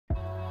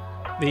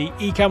The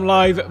Ecamm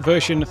Live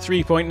version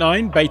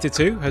 3.9 beta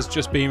 2 has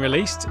just been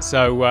released,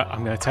 so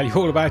I'm going to tell you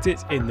all about it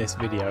in this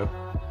video.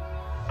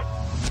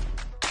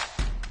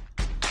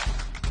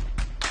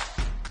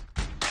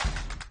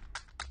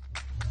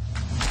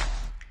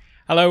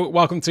 Hello,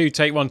 welcome to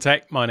Take One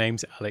Tech. My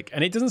name's Alec,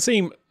 and it doesn't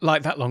seem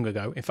like that long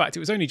ago. In fact, it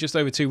was only just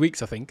over 2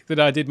 weeks, I think,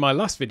 that I did my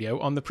last video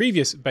on the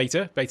previous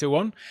beta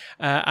 1,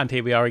 and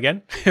here we are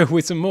again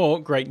with some more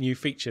great new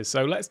features.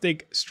 So let's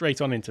dig straight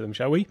on into them,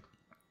 shall we?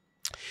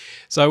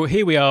 So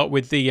here we are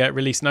with the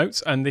release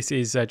notes, and this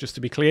is, just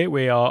to be clear,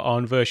 we are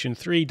on version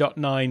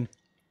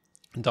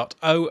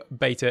 3.9.0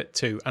 beta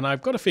 2, and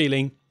I've got a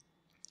feeling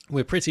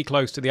we're pretty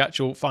close to the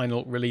actual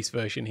final release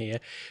version here.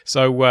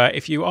 So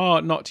if you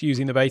are not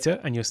using the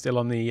beta and you're still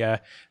on the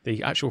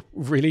actual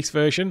release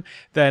version,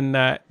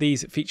 then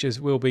these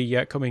features will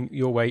be coming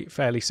your way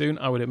fairly soon,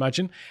 I would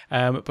imagine.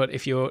 But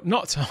if you're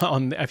not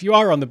on, if you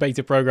are on the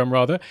beta program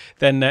rather,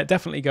 then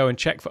definitely go and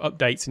check for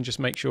updates and just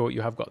make sure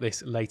you have got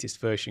this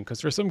latest version, because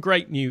there are some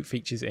great new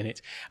features in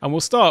it. And we'll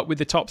start with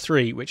the top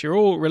 3, which are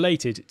all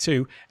related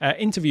to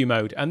interview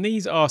mode. And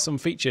these are some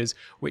features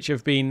which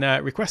have been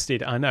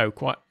requested, I know,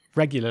 quite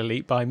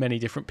regularly by many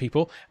different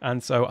people,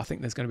 and so I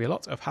think there's going to be a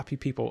lot of happy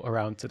people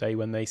around today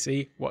when they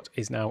see what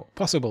is now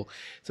possible.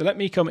 So let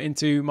me come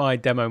into my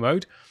demo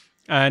mode,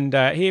 and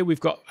here we've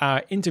got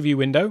our interview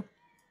window.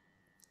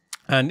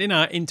 And in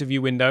our interview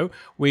window,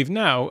 we've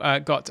now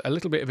got a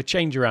little bit of a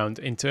change around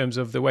in terms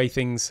of the way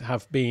things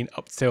have been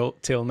up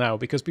till now.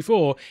 Because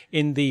before,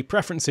 in the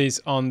preferences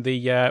on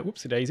the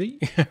whoopsie-daisy,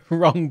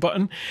 wrong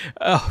button,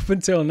 up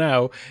until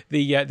now,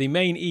 the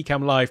main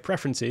Ecamm Live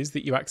preferences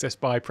that you access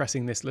by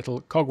pressing this little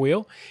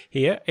cogwheel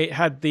here, it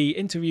had the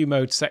interview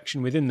mode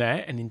section within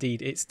there, and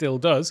indeed it still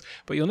does.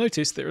 But you'll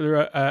notice that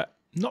there are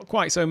not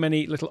quite so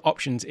many little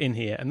options in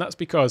here, and that's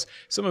because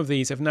some of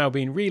these have now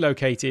been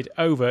relocated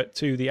over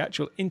to the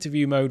actual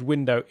interview mode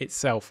window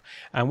itself.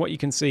 And what you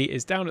can see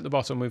is down at the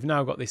bottom we've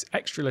now got this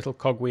extra little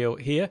cogwheel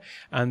here,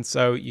 and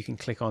so you can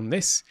click on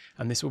this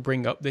and this will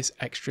bring up this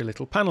extra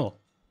little panel.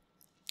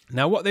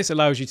 Now what this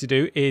allows you to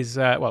do is,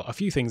 well, a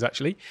few things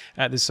actually.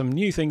 There's some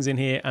new things in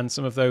here, and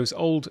some of those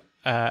old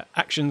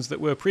actions that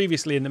were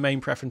previously in the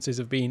main preferences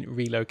have been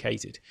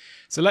relocated.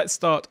 So let's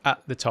start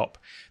at the top.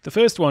 The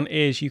first one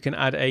is you can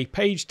add a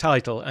page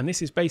title, and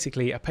this is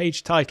basically a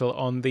page title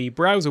on the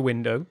browser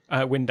window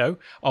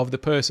of the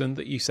person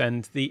that you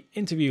send the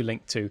interview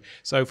link to.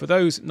 So for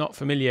those not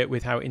familiar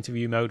with how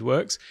interview mode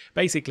works,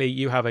 basically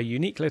you have a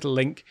unique little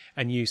link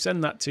and you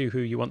send that to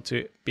who you want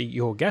to be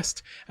your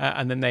guest,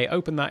 and then they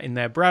open that in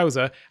their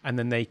browser, and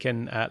then they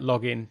can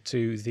log in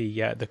to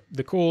the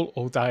call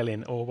or dial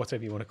in or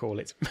whatever you want to call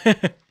it.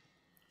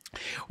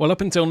 Well,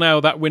 up until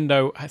now that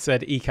window had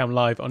said Ecamm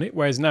Live on it,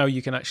 whereas now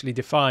you can actually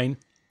define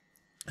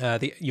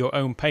your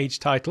own page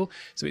title.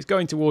 So it's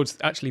going towards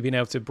actually being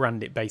able to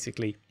brand it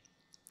basically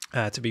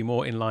to be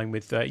more in line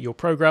with your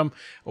program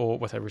or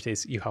whatever it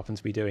is you happen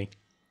to be doing.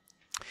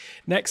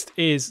 Next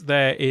is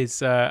there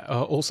is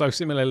also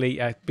similarly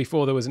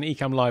before there was an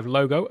Ecamm Live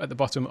logo at the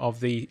bottom of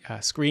the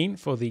screen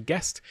for the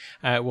guest.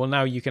 Well,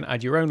 now you can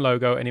add your own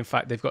logo, and in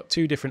fact they've got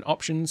 2 different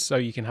options, so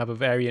you can have a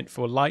variant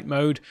for light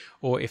mode,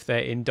 or if they're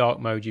in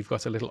dark mode you've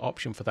got a little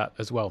option for that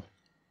as well.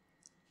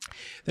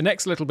 The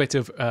next little bit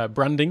of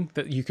branding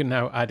that you can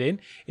now add in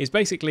is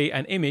basically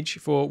an image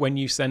for when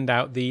you send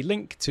out the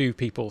link to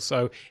people.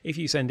 So if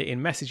you send it in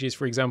messages,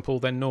 for example,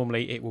 then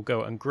normally it will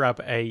go and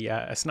grab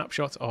a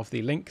snapshot of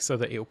the link so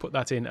that it will put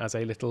that in as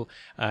a little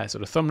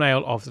sort of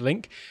thumbnail of the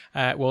link.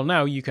 Well,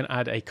 now you can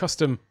add a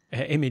custom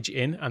image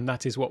in, and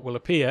that is what will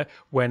appear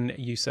when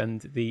you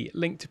send the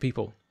link to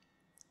people.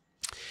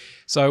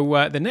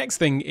 So the next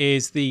thing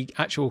is the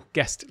actual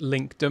guest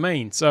link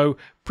domain. So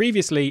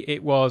previously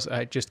it was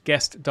just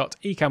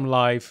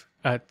guest.ecamm.live/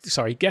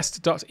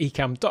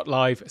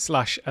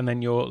 and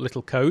then your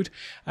little code.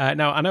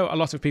 Now I know a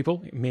lot of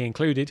people, me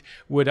included,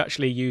 would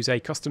actually use a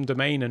custom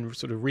domain and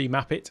sort of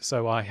remap it.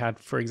 So I had,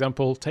 for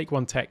example,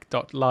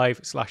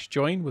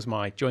 takeonetech.live/join was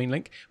my join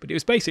link, but it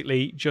was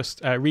basically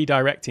just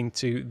redirecting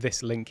to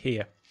this link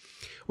here.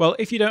 Well,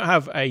 if you don't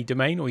have a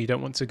domain, or you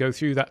don't want to go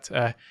through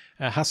that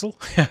hassle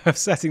of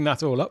setting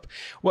that all up,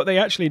 what they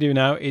actually do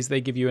now is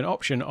they give you an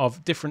option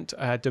of different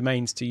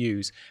domains to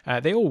use.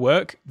 They all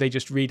work, they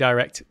just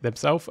redirect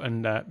themselves,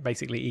 and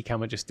basically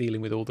Ecamm are just dealing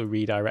with all the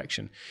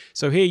redirection.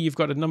 So here you've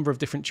got a number of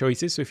different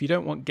choices. So if you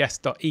don't want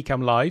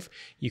guest.ecammlive,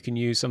 you can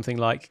use something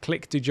like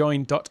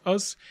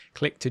click-to-join.us,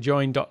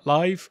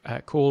 click-to-join.live,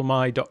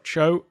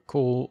 callmy.show,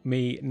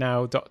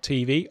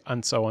 callmenow.tv,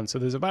 and so on. So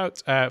there's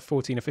about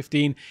 14 or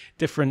 15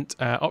 different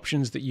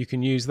options that you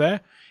can use there.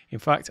 In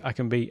fact, I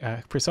can be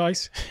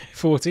precise,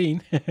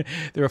 14.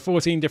 There are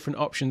 14 different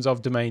options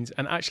of domains,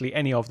 and actually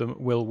any of them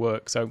will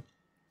work. So,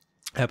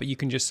 but you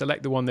can just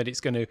select the one that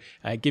it's going to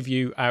give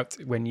you out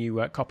when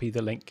you copy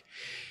the link.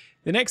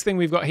 The next thing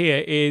we've got here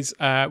is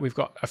we've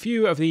got a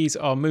few of these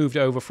are moved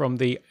over from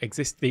the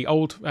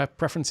old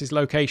preferences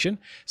location.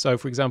 So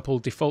for example,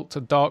 default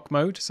to dark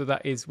mode. So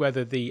that is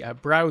whether the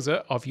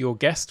browser of your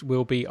guest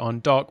will be on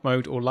dark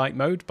mode or light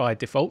mode by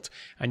default.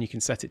 And you can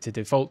set it to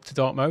default to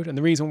dark mode. And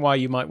the reason why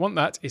you might want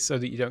that is so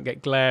that you don't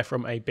get glare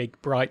from a big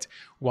bright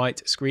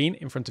white screen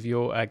in front of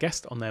your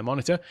guest on their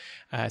monitor.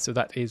 So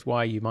that is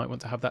why you might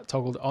want to have that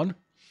toggled on.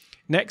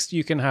 Next,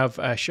 you can have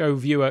show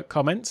viewer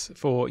comments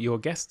for your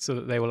guests so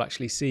that they will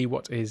actually see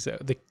what is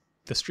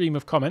the stream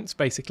of comments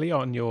basically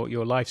on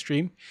your live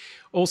stream.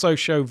 Also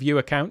show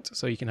viewer count,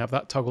 so you can have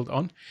that toggled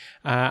on.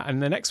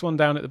 And the next one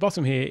down at the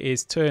bottom here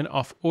is turn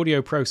off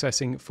audio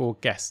processing for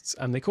guests.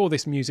 And they call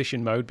this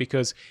musician mode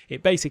because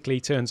it basically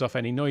turns off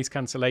any noise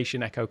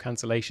cancellation, echo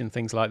cancellation,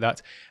 things like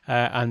that.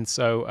 And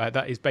so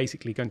that is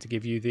basically going to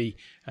give you the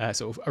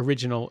sort of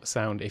original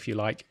sound, if you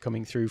like,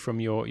 coming through from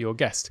your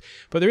guest.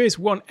 But there is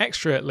one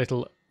extra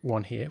little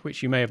one here,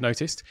 which you may have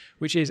noticed,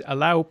 which is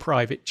allow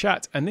private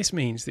chat. And this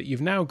means that you've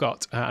now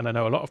got, and I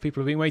know a lot of people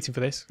have been waiting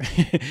for this,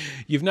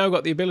 you've now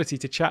got the ability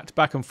to chat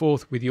back and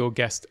forth with your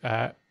guest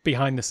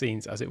behind the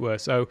scenes, as it were.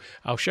 So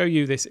I'll show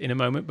you this in a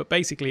moment, but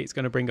basically it's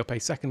going to bring up a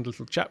second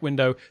little chat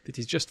window that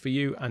is just for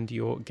you and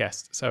your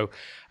guest. So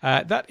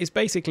that is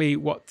basically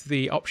what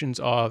the options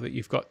are that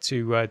you've got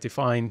to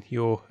define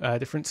your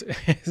different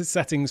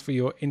settings for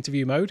your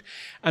interview mode.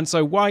 And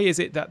so why is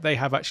it that they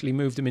have actually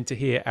moved them into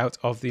here out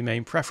of the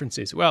main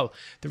preferences? Well,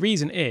 the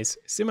reason is,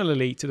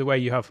 similarly to the way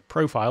you have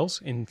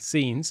profiles in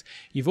scenes,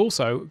 you've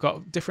also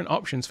got different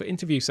options for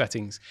interview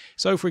settings.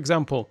 So for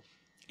example,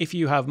 if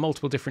you have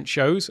multiple different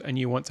shows and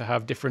you want to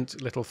have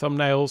different little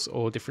thumbnails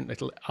or different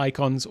little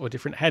icons or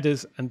different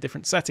headers and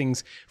different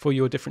settings for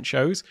your different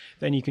shows,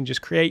 then you can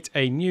just create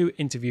a new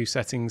interview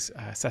settings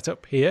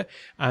setup here.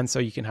 And so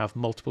you can have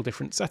multiple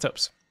different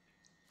setups.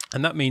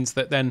 And that means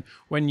that then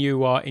when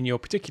you are in your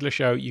particular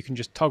show, you can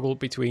just toggle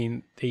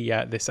between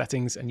the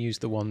settings and use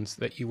the ones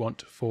that you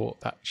want for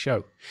that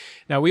show.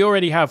 Now, we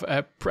already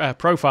have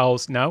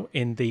profiles now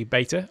in the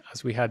beta,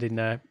 as we had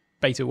in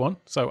beta 1.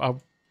 So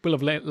I'll will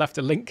have left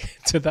a link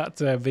to that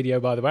video,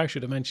 by the way. I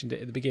should have mentioned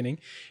it at the beginning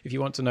if you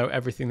want to know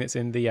everything that's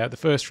in the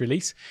first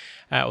release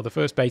or the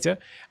first beta.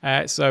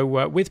 So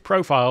with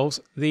profiles,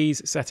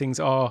 these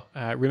settings are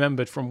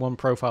remembered from one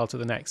profile to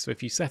the next. So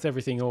if you set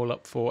everything all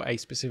up for a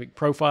specific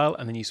profile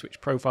and then you switch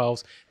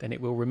profiles, then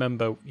it will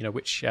remember, you know,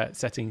 which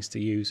settings to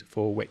use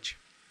for which.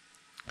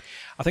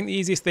 I think the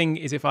easiest thing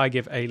is if I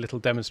give a little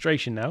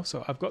demonstration now.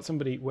 So I've got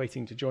somebody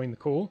waiting to join the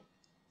call.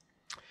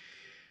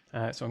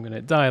 So I'm going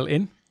to dial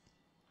in.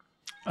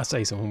 I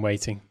say someone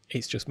waiting,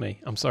 it's just me.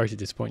 I'm sorry to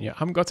disappoint you. I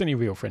haven't got any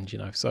real friends, you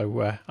know,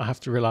 so I have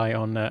to rely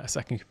on a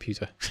second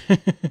computer.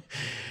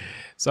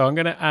 So I'm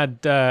going to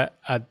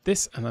add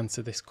this and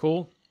answer this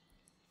call.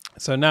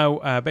 So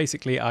now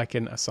basically I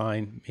can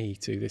assign me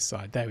to this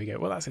side. There we go.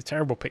 Well, that's a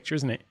terrible picture,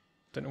 isn't it?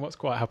 Don't know what's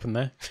quite happened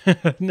there.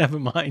 Never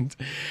mind.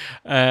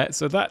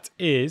 So that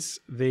is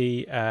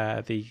the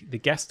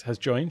guest has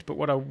joined. But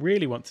what I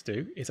really want to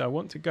do is I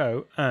want to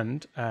go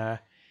and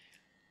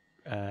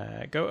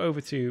go over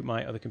to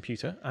my other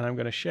computer, and I'm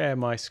going to share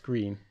my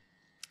screen,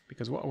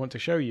 because what I want to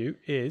show you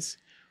is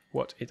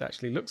what it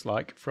actually looks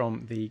like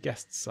from the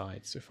guest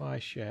side. So if I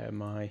share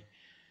my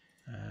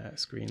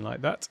screen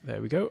like that,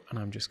 there we go, and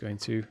I'm just going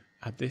to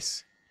add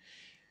this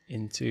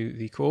into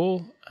the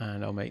call,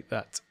 and I'll make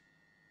that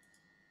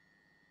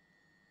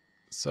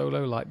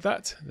solo like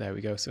that. There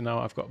we go. So now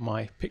I've got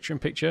my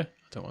picture-in-picture.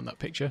 I don't want that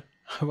picture.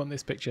 I want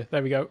this picture.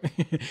 There we go.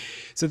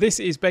 So this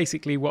is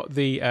basically what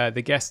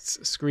the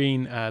guest's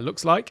screen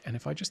looks like. And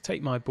if I just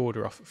take my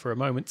border off for a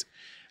moment,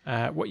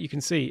 what you can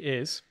see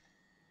is,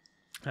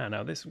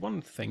 now this one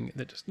thing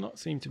that does not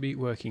seem to be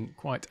working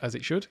quite as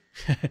it should.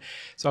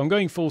 So I'm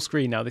going full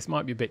screen now. This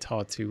might be a bit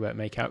hard to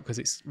make out because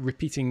it's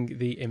repeating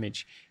the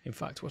image. In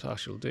fact, what I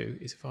shall do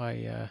is if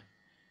I...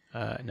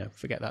 no,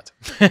 forget that.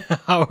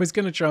 I was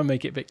going to try and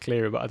make it a bit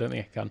clearer, but I don't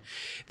think I can.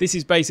 This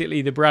is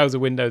basically the browser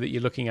window that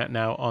you're looking at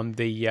now on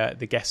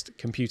the guest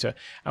computer.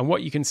 And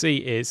what you can see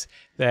is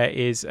there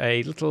is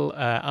a little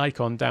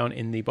icon down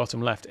in the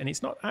bottom left, and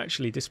it's not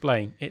actually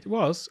displaying. It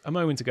was a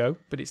moment ago,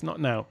 but it's not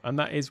now. And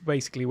that is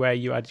basically where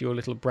you add your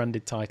little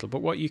branded title.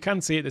 But what you can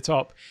see at the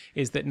top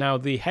is that now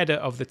the header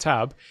of the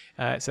tab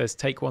says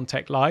Take One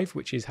Tech Live,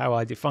 which is how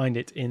I defined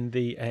it in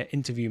the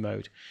interview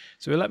mode.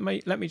 So let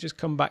me just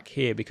come back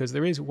here, because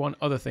there is one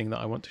other thing that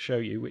I want to show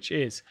you, which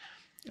is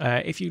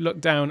if you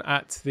look down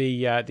at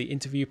the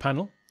interview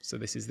panel. So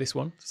this is this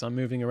one. So I'm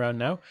moving around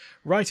now.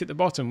 Right at the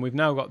bottom, we've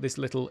now got this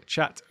little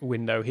chat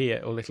window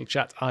here, or little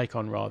chat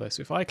icon rather.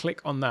 So if I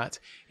click on that,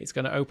 it's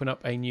going to open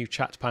up a new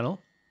chat panel.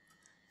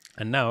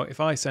 And now if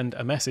I send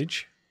a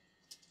message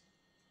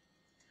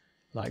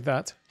like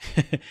that,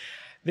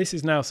 this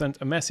is now sent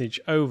a message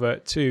over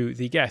to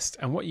the guest,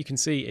 and what you can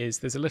see is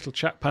there's a little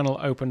chat panel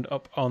opened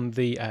up on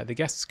the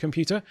guest's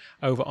computer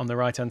over on the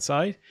right hand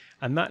side,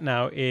 and that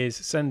now is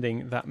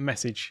sending that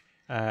message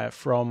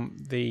from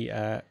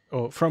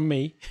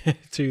me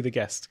to the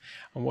guest.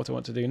 And what I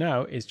want to do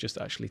now is just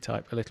actually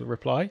type a little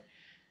reply.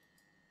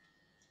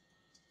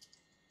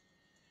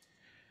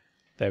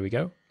 There we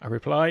go. I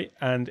reply,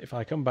 and if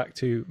I come back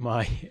to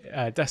my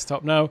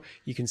desktop now,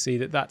 you can see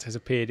that that has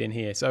appeared in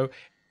here. So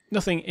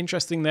nothing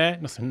interesting there,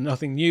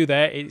 nothing new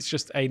there. It's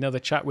just another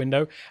chat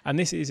window, and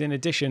this is in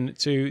addition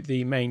to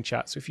the main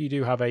chat. So if you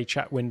do have a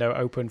chat window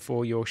open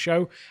for your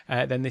show,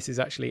 then this is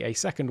actually a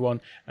second one,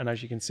 and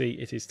as you can see,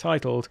 it is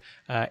titled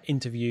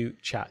Interview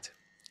Chat.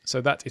 So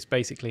that is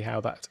basically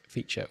how that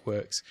feature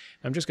works.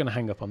 I'm just going to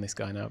hang up on this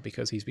guy now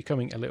because he's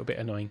becoming a little bit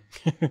annoying.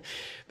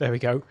 There we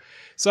go.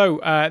 So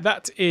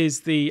that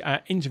is the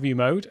interview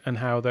mode and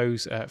how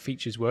those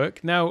features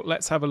work. Now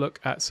let's have a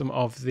look at some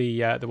of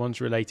the ones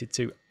related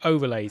to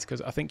overlays,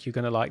 because I think you're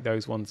going to like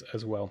those ones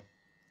as well.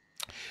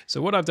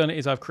 So what I've done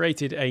is I've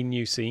created a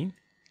new scene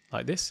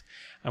like this.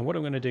 And what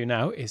I'm going to do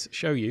now is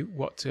show you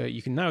what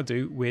you can now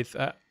do with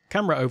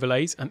camera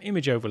overlays and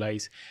image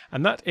overlays.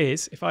 And that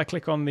is, if I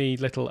click on the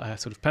little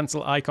sort of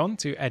pencil icon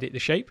to edit the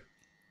shape,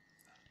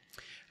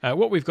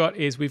 what we've got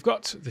is we've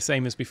got the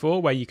same as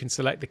before, where you can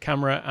select the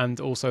camera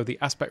and also the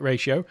aspect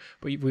ratio,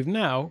 but we've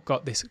now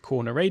got this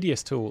corner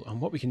radius tool.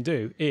 And what we can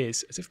do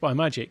is, as if by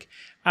magic,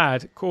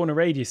 add corner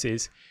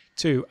radiuses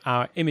to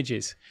our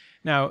images.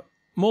 Now,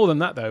 more than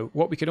that though,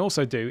 what we can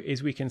also do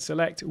is we can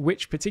select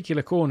which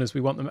particular corners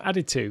we want them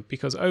added to,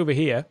 because over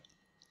here,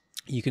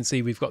 you can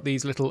see we've got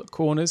these little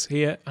corners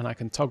here, and I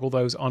can toggle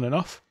those on and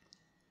off.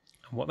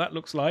 And what that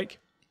looks like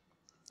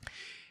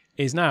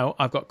is now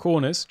I've got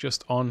corners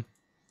just on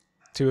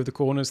 2 of the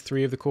corners,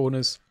 3 of the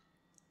corners,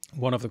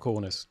 1 of the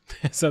corners.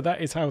 So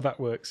that is how that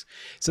works.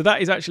 So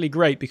that is actually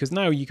great, because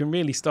now you can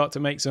really start to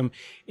make some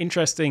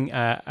interesting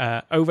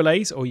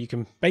overlays, or you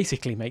can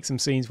basically make some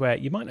scenes where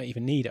you might not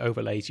even need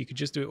overlays. You could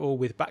just do it all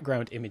with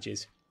background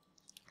images.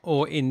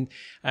 Or in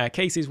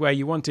cases where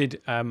you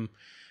wanted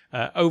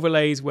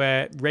overlays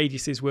where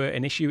radiuses were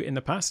an issue in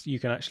the past, you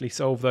can actually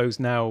solve those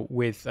now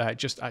with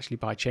just actually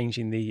by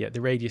changing the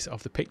radius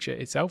of the picture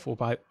itself, or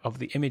of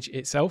the image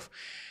itself.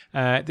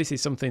 This is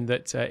something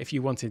that if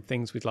you wanted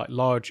things with like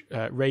large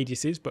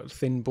radiuses but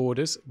thin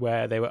borders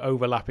where they were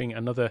overlapping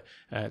another,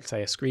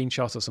 say a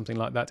screenshot or something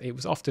like that, it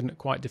was often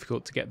quite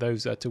difficult to get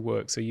those to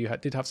work. So you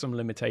did have some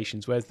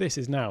limitations, whereas this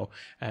is now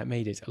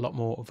made it a lot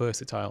more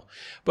versatile.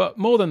 But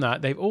more than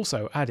that, they've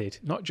also added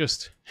not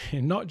just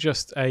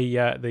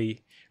the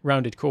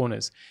rounded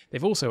corners,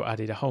 they've also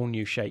added a whole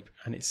new shape,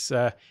 and it's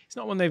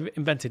not one they've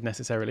invented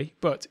necessarily,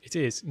 but it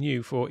is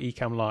new for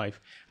Ecamm Live.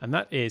 And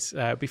that is,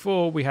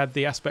 before we had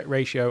the aspect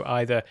ratio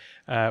either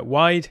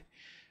wide,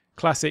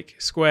 classic,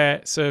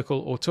 square, circle,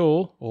 or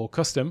tall, or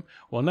custom.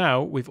 Well,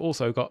 now we've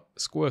also got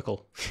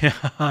Squircle.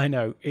 I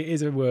know, it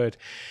is a word.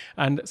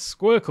 And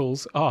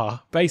Squircles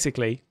are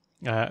basically,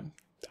 I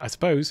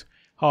suppose,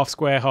 half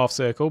square, half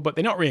circle, but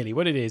they're not really.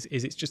 What it is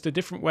it's just a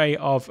different way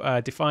of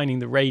defining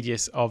the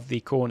radius of the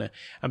corner.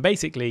 And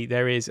basically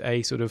there is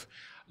a sort of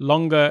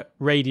longer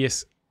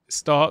radius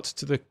start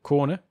to the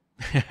corner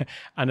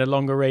and a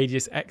longer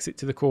radius exit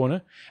to the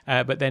corner,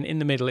 but then in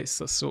the middle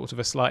it's a sort of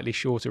a slightly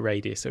shorter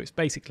radius. So it's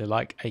basically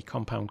like a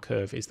compound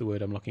curve is the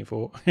word I'm looking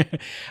for.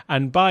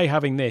 And by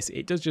having this,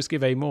 it does just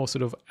give a more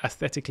sort of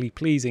aesthetically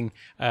pleasing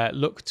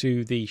look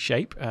to the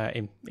shape,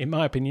 in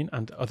my opinion,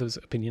 and others'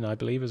 opinion, I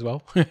believe, as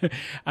well.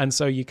 And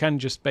so you can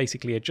just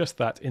basically adjust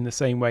that in the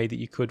same way that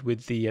you could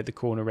with the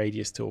corner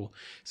radius tool.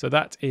 So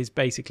that is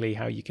basically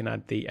how you can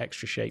add the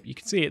extra shape. You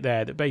can see it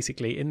there, that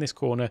basically in this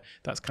corner,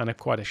 that's kind of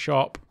quite a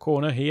sharp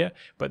corner here,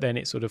 but then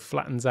it sort of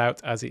flattens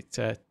out as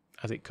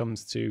it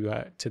comes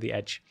to the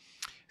edge.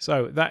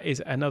 So that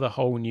is another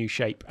whole new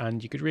shape,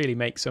 and you could really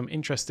make some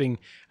interesting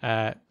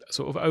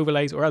sort of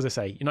overlays, or as I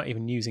say, you're not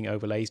even using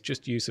overlays,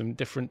 just use some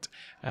different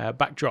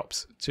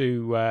backdrops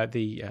to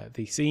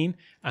the scene,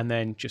 and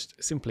then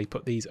just simply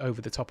put these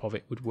over the top of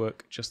it would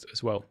work just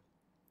as well.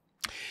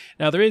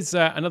 Now there is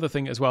another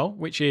thing as well,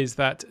 which is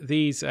that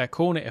these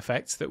corner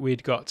effects that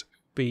we'd got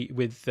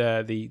with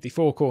the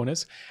 4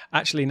 corners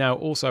actually now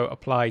also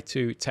apply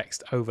to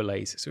text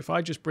overlays. So if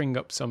I just bring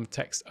up some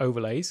text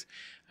overlays,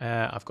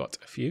 I've got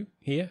a few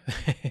here.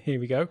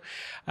 Here we go.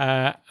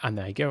 And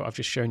there you go. I've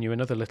just shown you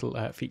another little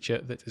feature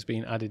that has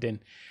been added in.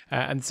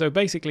 And so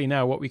basically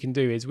now what we can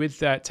do is with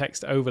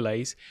text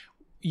overlays,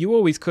 you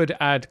always could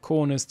add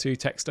corners to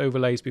text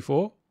overlays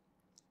before,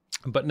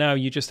 but now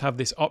you just have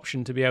this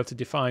option to be able to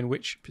define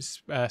which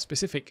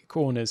specific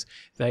corners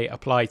they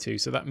apply to.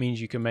 So that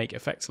means you can make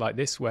effects like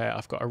this, where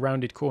I've got a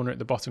rounded corner at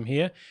the bottom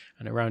here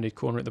and a rounded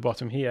corner at the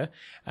bottom here.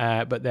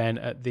 But then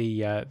at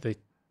the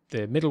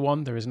middle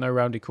one, there is no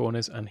rounded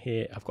corners, and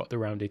here I've got the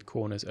rounded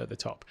corners at the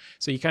top.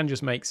 So you can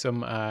just make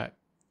some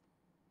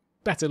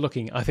better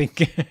looking, I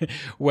think,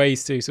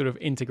 ways to sort of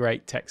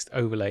integrate text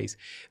overlays.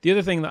 The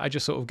other thing that I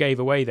just sort of gave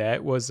away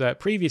there was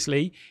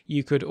previously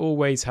you could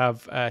always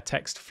have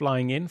text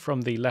flying in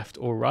from the left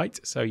or right.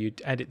 So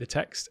you'd edit the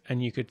text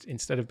and you could,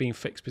 instead of being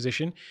fixed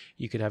position,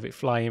 you could have it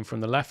fly in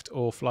from the left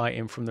or fly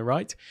in from the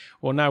right.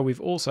 Well, now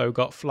we've also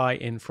got fly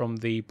in from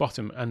the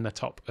bottom and the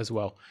top as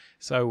well.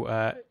 So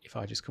if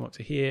I just come up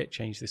to here,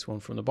 change this one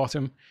from the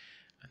bottom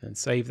and then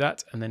save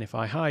that. And then if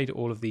I hide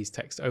all of these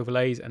text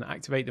overlays and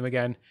activate them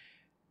again,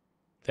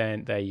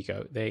 then there you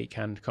go. They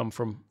can come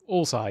from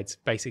all sides,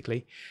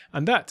 basically.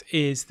 And that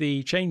is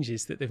the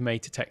changes that they've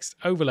made to text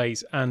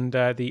overlays and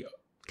the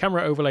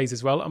camera overlays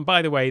as well. And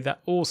by the way,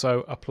 that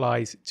also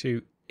applies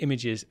to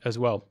images as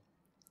well.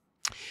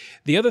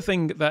 The other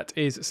thing that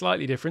is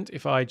slightly different,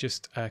 if I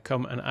just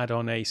come and add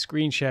on a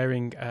screen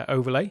sharing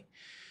overlay.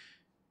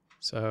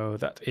 So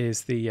that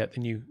is the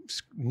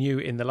new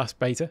in the last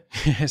beta,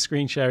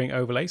 screen sharing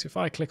overlay. So if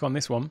I click on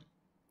this one,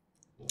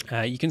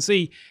 you can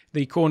see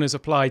the corners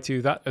apply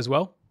to that as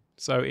well.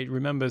 So it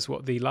remembers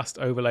what the last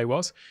overlay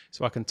was.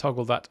 So I can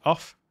toggle that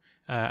off.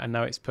 And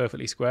now it's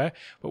perfectly square.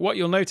 But what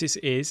you'll notice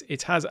is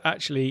it has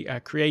actually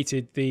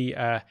created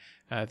the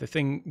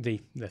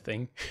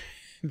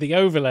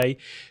overlay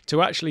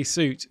to actually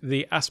suit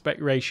the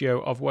aspect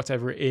ratio of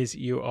whatever it is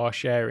you are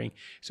sharing.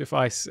 So if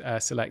I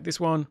select this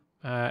one,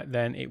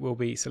 then it will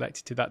be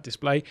selected to that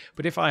display.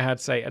 But if I had,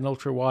 say, an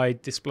ultra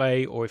wide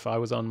display, or if I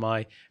was on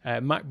my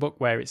MacBook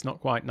where it's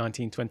not quite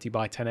 1920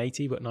 by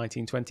 1080 but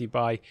 1920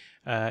 by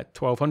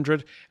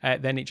 1200,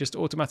 then it just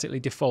automatically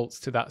defaults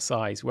to that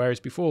size, whereas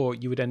before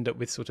you would end up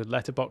with sort of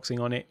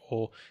letterboxing on it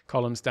or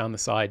columns down the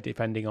side,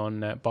 depending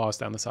on bars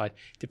down the side,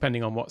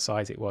 depending on what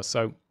size it was.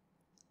 So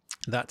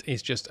that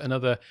is just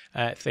another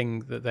thing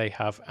that they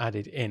have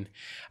added in.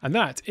 And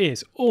that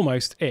is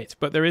almost it.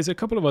 But there is a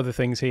couple of other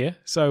things here.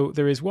 So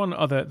there is one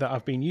other that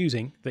I've been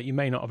using that you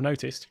may not have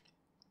noticed,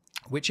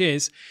 which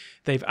is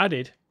they've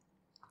added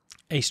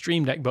a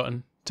Stream Deck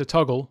button to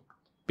toggle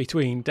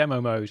between demo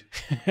mode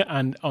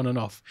and on and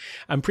off.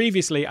 And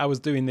previously I was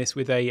doing this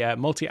with a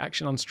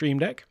multi-action on Stream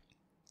Deck,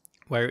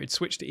 where it would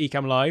switch to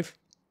Ecamm Live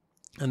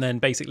and then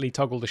basically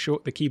toggle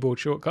the keyboard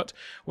shortcut.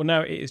 Well,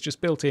 now it is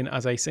just built in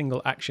as a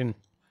single action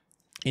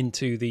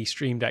into the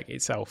Stream Deck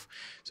itself.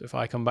 So if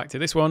I come back to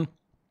this one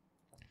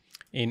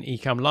in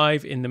Ecamm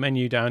Live, in the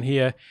menu down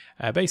here,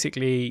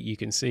 basically you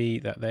can see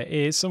that there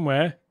is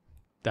somewhere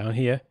down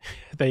here,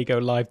 there you go,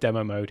 live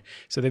demo mode.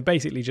 So they've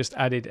basically just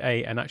added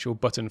an actual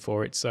button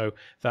for it. So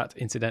that,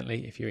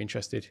 incidentally, if you're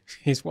interested,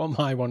 is what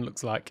my one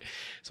looks like.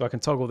 So I can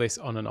toggle this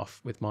on and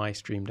off with my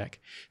Stream Deck.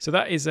 So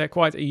that is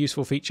quite a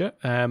useful feature.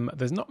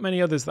 There's not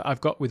many others that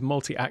I've got with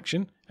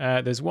multi-action.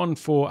 There's one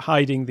for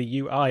hiding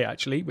the UI,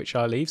 actually, which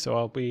I'll leave. So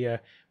I'll be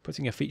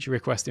putting a feature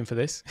request in for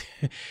this.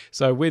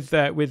 So with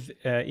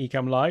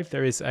Ecamm Live,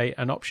 there is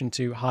an option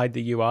to hide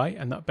the UI,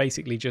 and that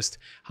basically just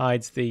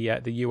hides the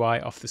UI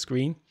off the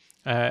screen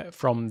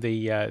from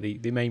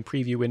the main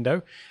preview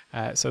window.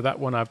 So that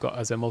one I've got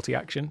as a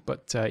multi-action,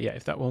 but yeah,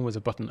 if that one was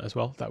a button as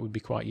well, that would be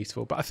quite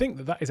useful. But I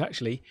think that is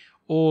actually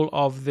all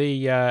of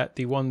the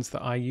ones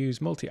that I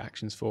use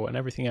multi-actions for, and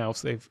everything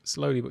else they've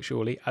slowly but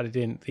surely added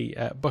in the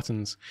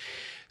buttons.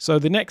 So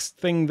the next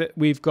thing that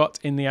we've got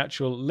in the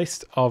actual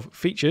list of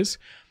features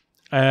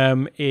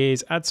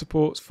is add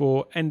support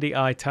for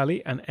NDI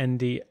tally and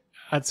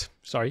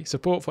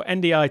support for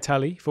NDI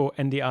tally for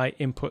NDI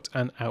input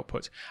and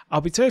output.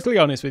 I'll be totally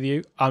honest with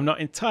you, I'm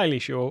not entirely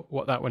sure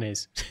what that one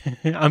is.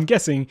 I'm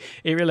guessing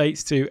it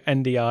relates to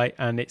NDI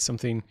and it's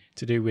something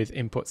to do with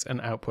inputs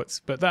and outputs,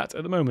 but that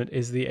at the moment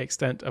is the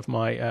extent of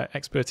my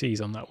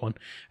expertise on that one.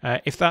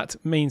 If that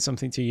means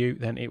something to you,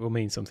 then it will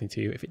mean something to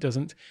you. If it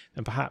doesn't,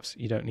 then perhaps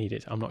you don't need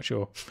it. I'm not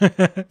sure,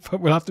 but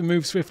we'll have to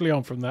move swiftly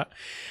on from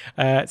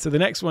that. So the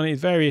next one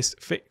is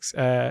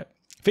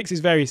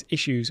fixes various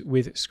issues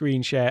with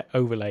screen share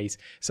overlays.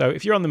 So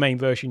if you're on the main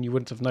version, you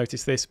wouldn't have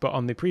noticed this, but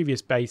on the previous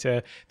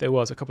beta, there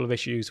was a couple of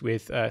issues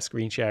with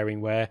screen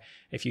sharing, where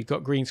if you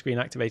got green screen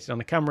activated on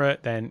the camera,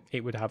 then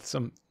it would have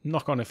some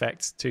knock-on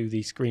effects to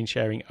the screen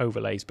sharing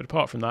overlays. But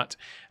apart from that,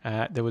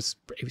 it was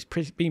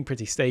being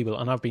pretty stable,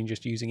 and I've been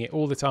just using it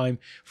all the time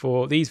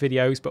for these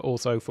videos, but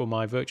also for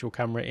my virtual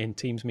camera in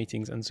Teams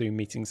meetings and Zoom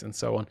meetings and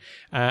so on.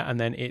 And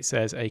then it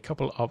says a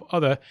couple of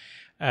other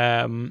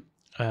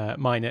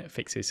minor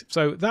fixes.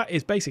 So that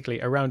is basically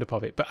a roundup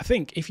of it. But I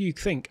think if you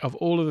think of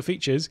all of the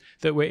features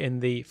that were in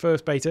the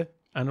first beta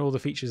and all the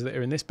features that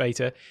are in this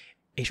beta,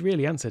 it's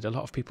really answered a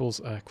lot of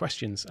people's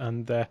questions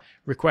and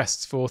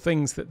requests for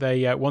things that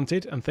they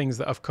wanted, and things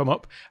that have come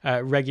up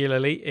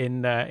regularly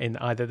in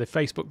either the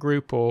Facebook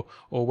group or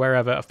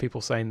wherever, of people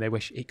saying they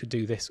wish it could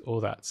do this or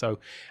that. So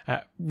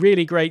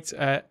really great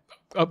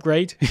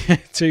upgrade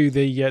to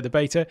the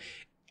beta.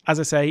 As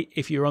I say,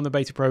 if you're on the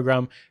beta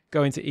program,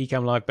 go into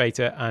Ecamm Live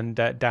Beta and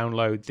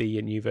download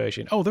the new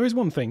version. Oh, there is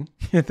one thing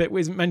that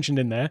isn't mentioned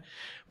in there,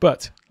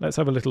 but let's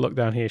have a little look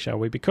down here, shall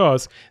we?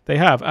 Because they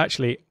have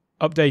actually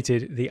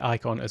updated the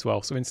icon as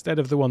well. So instead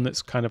of the one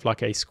that's kind of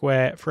like a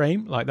square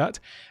frame like that,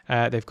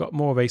 they've got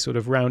more of a sort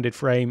of rounded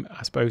frame,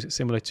 I suppose,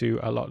 similar to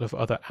a lot of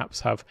other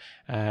apps have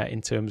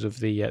in terms of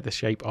the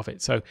shape of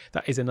it. So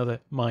that is another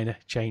minor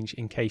change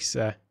in case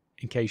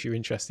you're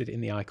interested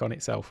in the icon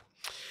itself.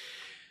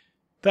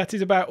 That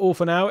is about all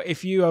for now.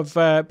 If you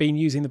have been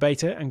using the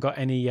beta and got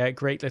any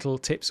great little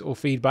tips or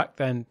feedback,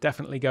 then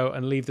definitely go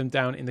and leave them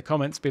down in the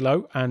comments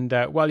below. And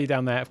while you're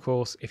down there, of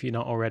course, if you're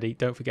not already,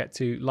 don't forget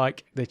to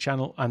like the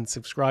channel and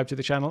subscribe to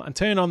the channel and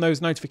turn on those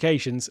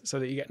notifications so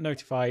that you get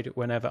notified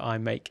whenever I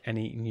make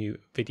any new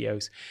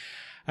videos.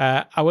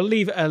 I will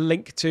leave a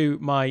link to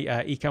my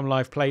Ecamm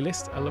Live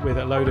playlist with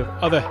a load of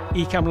other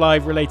Ecamm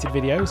Live related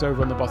videos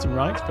over on the bottom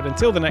right. But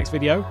until the next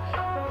video,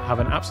 have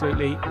an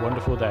absolutely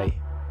wonderful day.